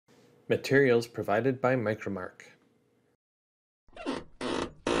Materials provided by Micro-Mark.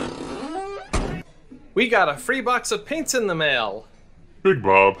 We got a free box of paints in the mail! Big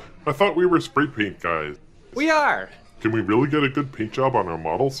Bob, I thought we were spray paint guys. We are! Can we really get a good paint job on our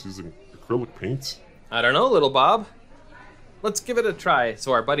models using acrylic paints? I don't know, little Bob. Let's give it a try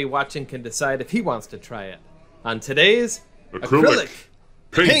so our buddy watching can decide if he wants to try it. On today's Acrylic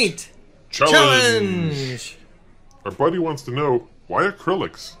Paint Challenge! Our buddy wants to know, why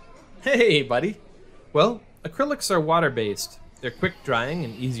acrylics? Hey, buddy. Well, acrylics are water-based. They're quick drying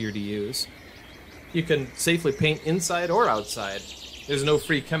and easier to use. You can safely paint inside or outside. There's no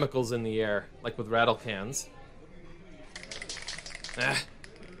free chemicals in the air, like with rattle cans.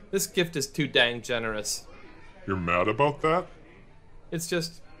 This gift is too dang generous. You're mad about that? It's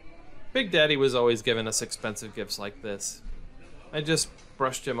just, Big Daddy was always giving us expensive gifts like this. I just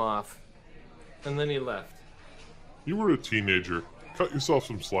brushed him off, and then he left. You were a teenager. Cut yourself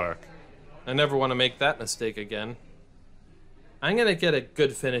some slack. I never want to make that mistake again. I'm gonna get a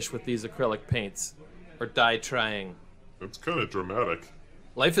good finish with these acrylic paints, or die trying. That's kind of dramatic.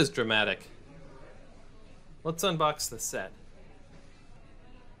 Life is dramatic. Let's unbox the set.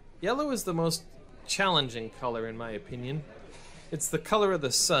 Yellow is the most challenging color in my opinion. It's the color of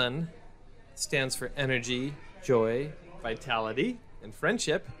the sun. It stands for energy, joy, vitality, and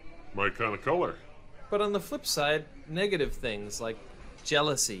friendship. My kind of color. But on the flip side, negative things like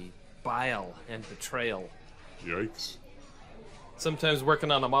jealousy, bile, and betrayal. Yikes. Sometimes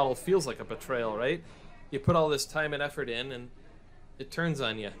working on a model feels like a betrayal, right? You put all this time and effort in, and it turns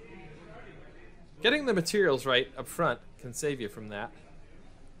on you. Getting the materials right up front can save you from that.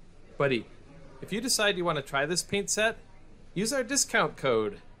 Buddy, if you decide you want to try this paint set, use our discount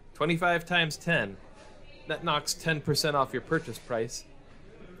code, 25 times 10. That knocks 10% off your purchase price,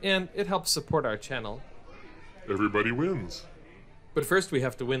 and it helps support our channel. Everybody wins. But first we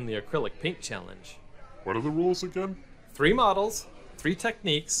have to win the acrylic paint challenge. What are the rules again? 3 models, 3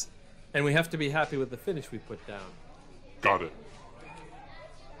 techniques, and we have to be happy with the finish we put down. Got it.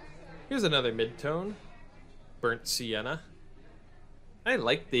 Here's another mid-tone, burnt sienna. I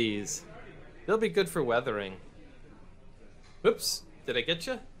like these. They'll be good for weathering. Whoops, did I get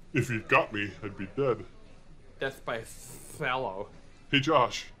you? If you'd got me, I'd be dead. Death by fallow. Hey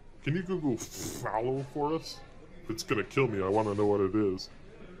Josh, can you Google fallow for us? If it's gonna kill me, I want to know what it is.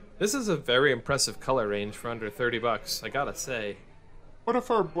 This is a very impressive color range for under 30 bucks, I gotta say. What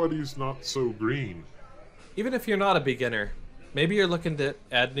if our buddy's not so green? Even if you're not a beginner, maybe you're looking to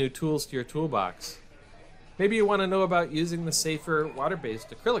add new tools to your toolbox. Maybe you want to know about using the safer water-based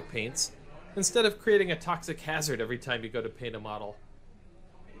acrylic paints instead of creating a toxic hazard every time you go to paint a model.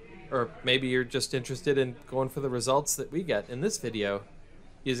 Or maybe you're just interested in going for the results that we get in this video,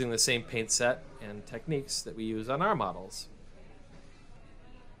 using the same paint set and techniques that we use on our models.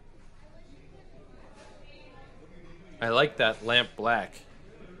 I like that lamp black.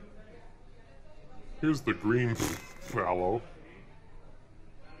 Here's the green fallow.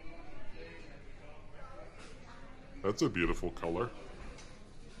 That's a beautiful color.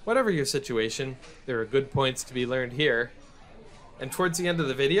 Whatever your situation, there are good points to be learned here. And towards the end of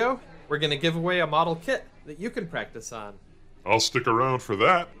the video, we're going to give away a model kit that you can practice on. I'll stick around for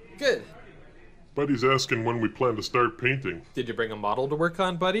that. Good. Buddy's asking when we plan to start painting. Did you bring a model to work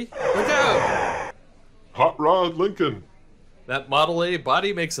on, buddy? Look out! Hot Rod Lincoln. That Model A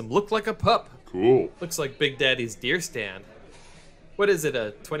body makes him look like a pup. Cool. Looks like Big Daddy's deer stand. What is it,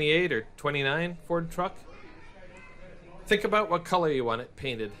 a 28 or 29 Ford truck? Think about what color you want it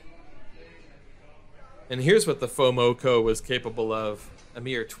painted. And here's what the FOMOCO was capable of a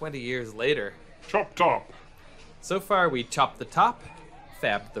mere 20 years later. Chop top. So far we chopped the top,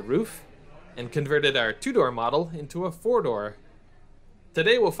 fabbed the roof, and converted our 2-door model into a 4-door.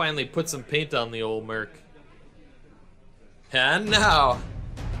 Today we'll finally put some paint on the old Merc. And now,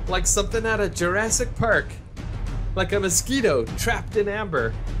 like something out of Jurassic Park, like a mosquito trapped in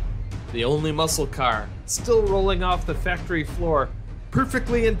amber, the only muscle car still rolling off the factory floor,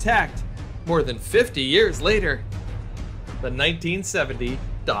 perfectly intact, more than 50 years later, the 1970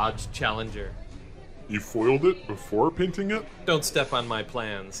 Dodge Challenger. You foiled it before painting it? Don't step on my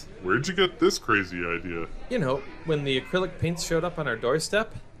plans. Where'd you get this crazy idea? You know, when the acrylic paints showed up on our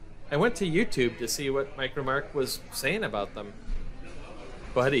doorstep, I went to YouTube to see what Micro-Mark was saying about them.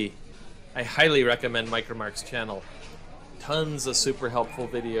 Buddy, I highly recommend Micro-Mark's channel. Tons of super helpful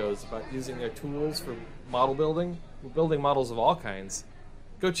videos about using their tools for model building models of all kinds.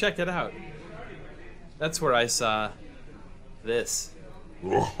 Go check it out. That's where I saw this.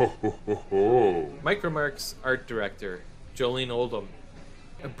 Micro-Mark's art director, Jolene Oldham,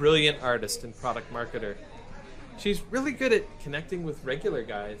 a brilliant artist and product marketer. She's really good at connecting with regular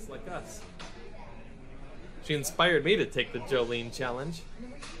guys like us. She inspired me to take the Jolene challenge.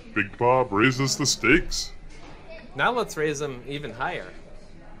 Big Bob raises the stakes. Now let's raise them even higher.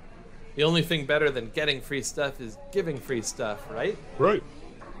 The only thing better than getting free stuff is giving free stuff, right? Right.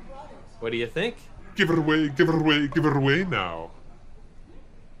 What do you think? Give it away, give it away, give it away now.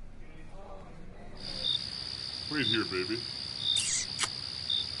 Wait here, baby.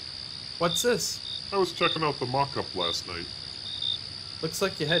 What's this? I was checking out the mock-up last night. Looks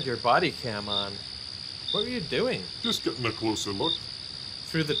like you had your body cam on. What were you doing? Just getting a closer look.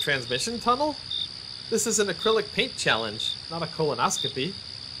 Through the transmission tunnel? This is an acrylic paint challenge, not a colonoscopy.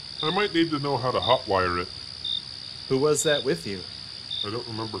 I might need to know how to hotwire it. Who was that with you? I don't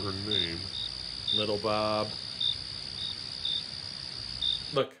remember her name. Little Bob.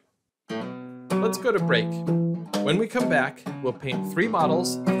 Look, let's go to break. When we come back, we'll paint 3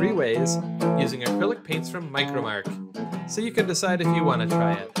 models 3 ways using acrylic paints from Micro-Mark, so you can decide if you want to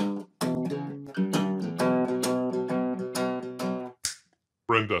try it.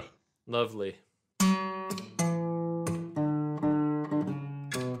 Brenda. Lovely.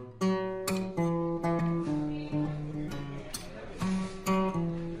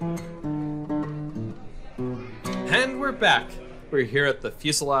 And we're back. We're here at the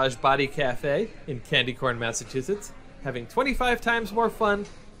Fuselage Body Cafe in Candy Corn, Massachusetts, having 25 times more fun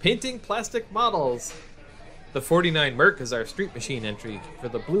painting plastic models. The 49 Merc is our street machine entry for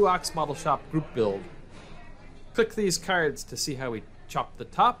the Blue Ox Model Shop group build. Click these cards to see how we chopped the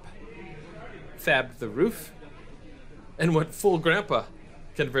top, fabbed the roof, and went full grandpa,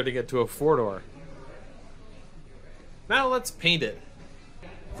 converting it to a 4-door. Now let's paint it.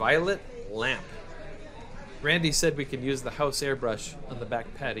 Violet lamp. Randy said we could use the house airbrush on the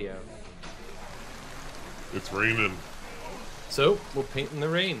back patio. It's raining. So, we'll paint in the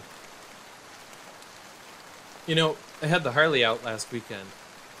rain. You know, I had the Harley out last weekend.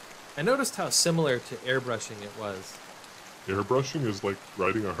 I noticed how similar to airbrushing it was. Airbrushing is like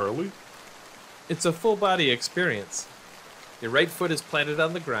riding a Harley? It's a full body experience. Your right foot is planted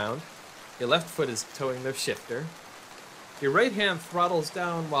on the ground, your left foot is towing the shifter, your right hand throttles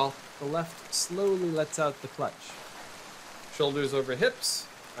down while the left slowly lets out the clutch. Shoulders over hips,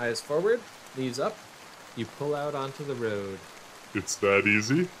 eyes forward, knees up, you pull out onto the road. It's that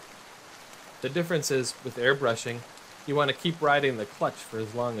easy? The difference is, with airbrushing, you want to keep riding the clutch for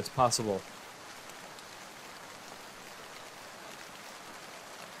as long as possible.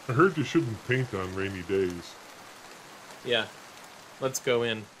 I heard you shouldn't paint on rainy days. Yeah, let's go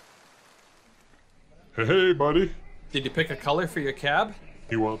in. Hey, buddy. Did you pick a color for your cab?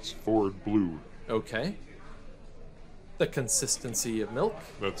 He wants Ford blue. Okay. The consistency of milk.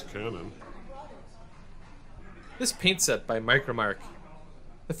 That's canon. This paint set by Micro-Mark.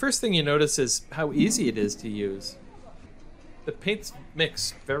 The first thing you notice is how easy it is to use. The paints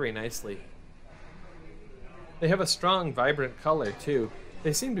mix very nicely. They have a strong, vibrant color, too.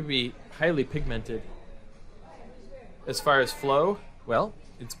 They seem to be highly pigmented. As far as flow, well,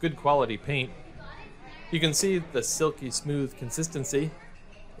 it's good quality paint. You can see the silky smooth consistency.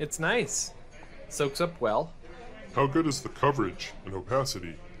 It's nice. Soaks up well. How good is the coverage and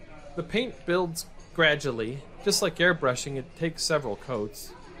opacity? The paint builds gradually. Just like airbrushing, it takes several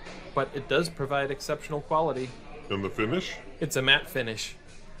coats. But it does provide exceptional quality. And the finish? It's a matte finish.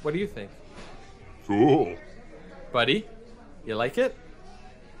 What do you think? Cool. Buddy, you like it?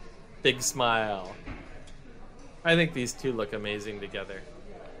 Big smile. I think these two look amazing together.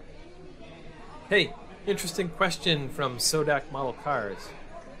 Hey, interesting question from Sodak Model Cars.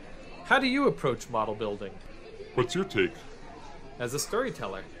 How do you approach model building? What's your take? As a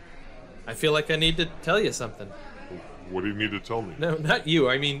storyteller, I feel like I need to tell you something. What do you need to tell me? No, not you.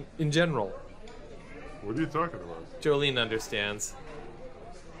 I mean, in general. What are you talking about? Jolene understands.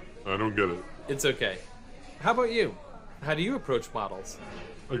 I don't get it. It's okay. How about you? How do you approach models?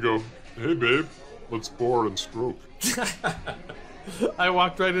 I go, hey babe, let's bore and stroke. I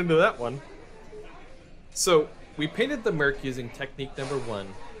walked right into that one. So, we painted the Merc using technique number 1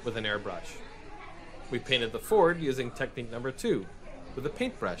 with an airbrush. We painted the Ford using technique number 2 with a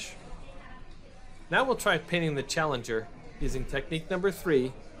paintbrush. Now we'll try painting the Challenger using technique number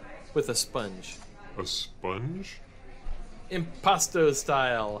 3 with a sponge. A sponge? Impasto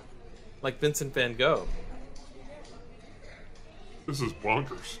style, like Vincent van Gogh. This is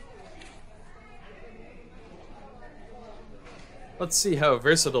bonkers. Let's see how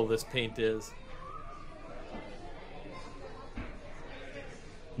versatile this paint is.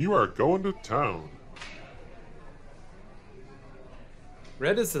 You are going to town.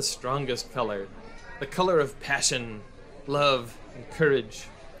 Red is the strongest color, the color of passion, love, and courage.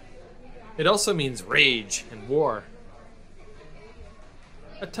 It also means rage and war.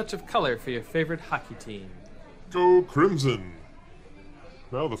 A touch of color for your favorite hockey team. Go Crimson!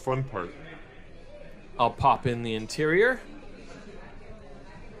 Now the fun part. I'll pop in the interior.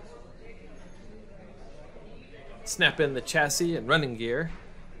 Snap in the chassis and running gear.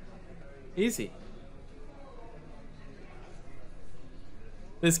 Easy.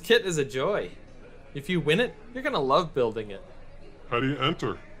 This kit is a joy. If you win it, you're gonna love building it. How do you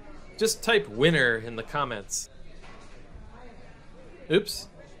enter? Just type winner in the comments. Oops,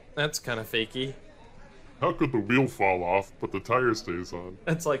 that's kind of fakey. How could the wheel fall off, but the tire stays on?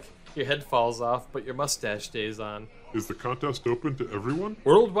 That's like your head falls off, but your mustache stays on. Is the contest open to everyone?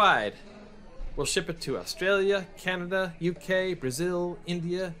 Worldwide. We'll ship it to Australia, Canada, UK, Brazil,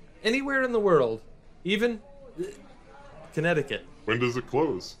 India, anywhere in the world. Even Connecticut. When does it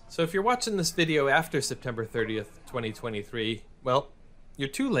close? So if you're watching this video after September 30th, 2023, well, you're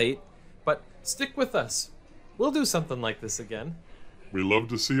too late, but stick with us. We'll do something like this again. We love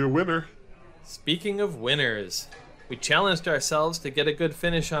to see a winner. Speaking of winners, we challenged ourselves to get a good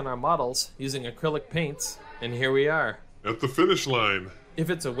finish on our models using acrylic paints, and here we are. At the finish line.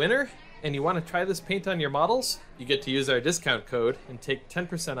 If it's a winner, and you want to try this paint on your models, you get to use our discount code and take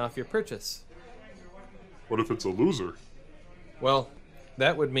 10% off your purchase. What if it's a loser? Well,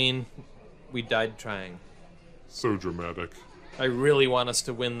 that would mean we died trying. So dramatic. I really want us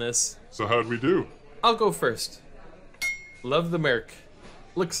to win this. So how'd we do? I'll go first. Love the Merc.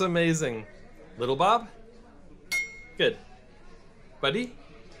 Looks amazing. Little Bob? Good. Buddy?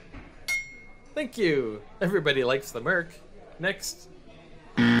 Thank you. Everybody likes the Merc. Next.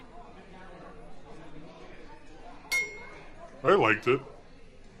 I liked it.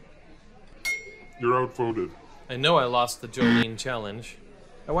 You're outvoted. I know I lost the Jolene challenge.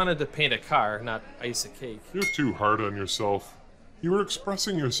 I wanted to paint a car, not ice a cake. You're too hard on yourself. You were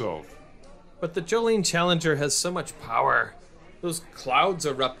expressing yourself. But the Jolene Challenger has so much power. Those clouds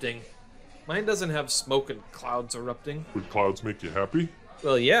erupting. Mine doesn't have smoke and clouds erupting. Would clouds make you happy?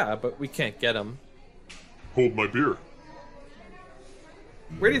 Well, yeah, but we can't get them. Hold my beer.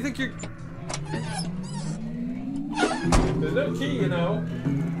 Where do you think you're... There's no key, you know.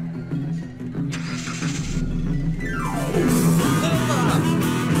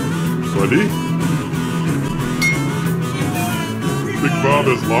 Buddy? Big Bob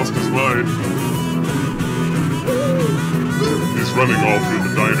has lost his mind. He's running all through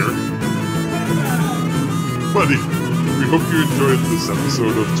the diner. Buddy, we hope you enjoyed this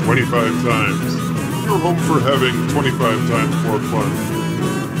episode of 25 Times. You're home for having 25 times more fun.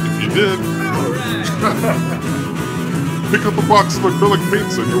 If you did, pick up a box of acrylic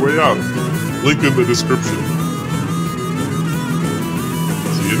paints on your way out. Link in the description.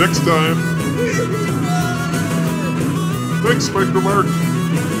 See you next time. Thanks, Micro-Mark.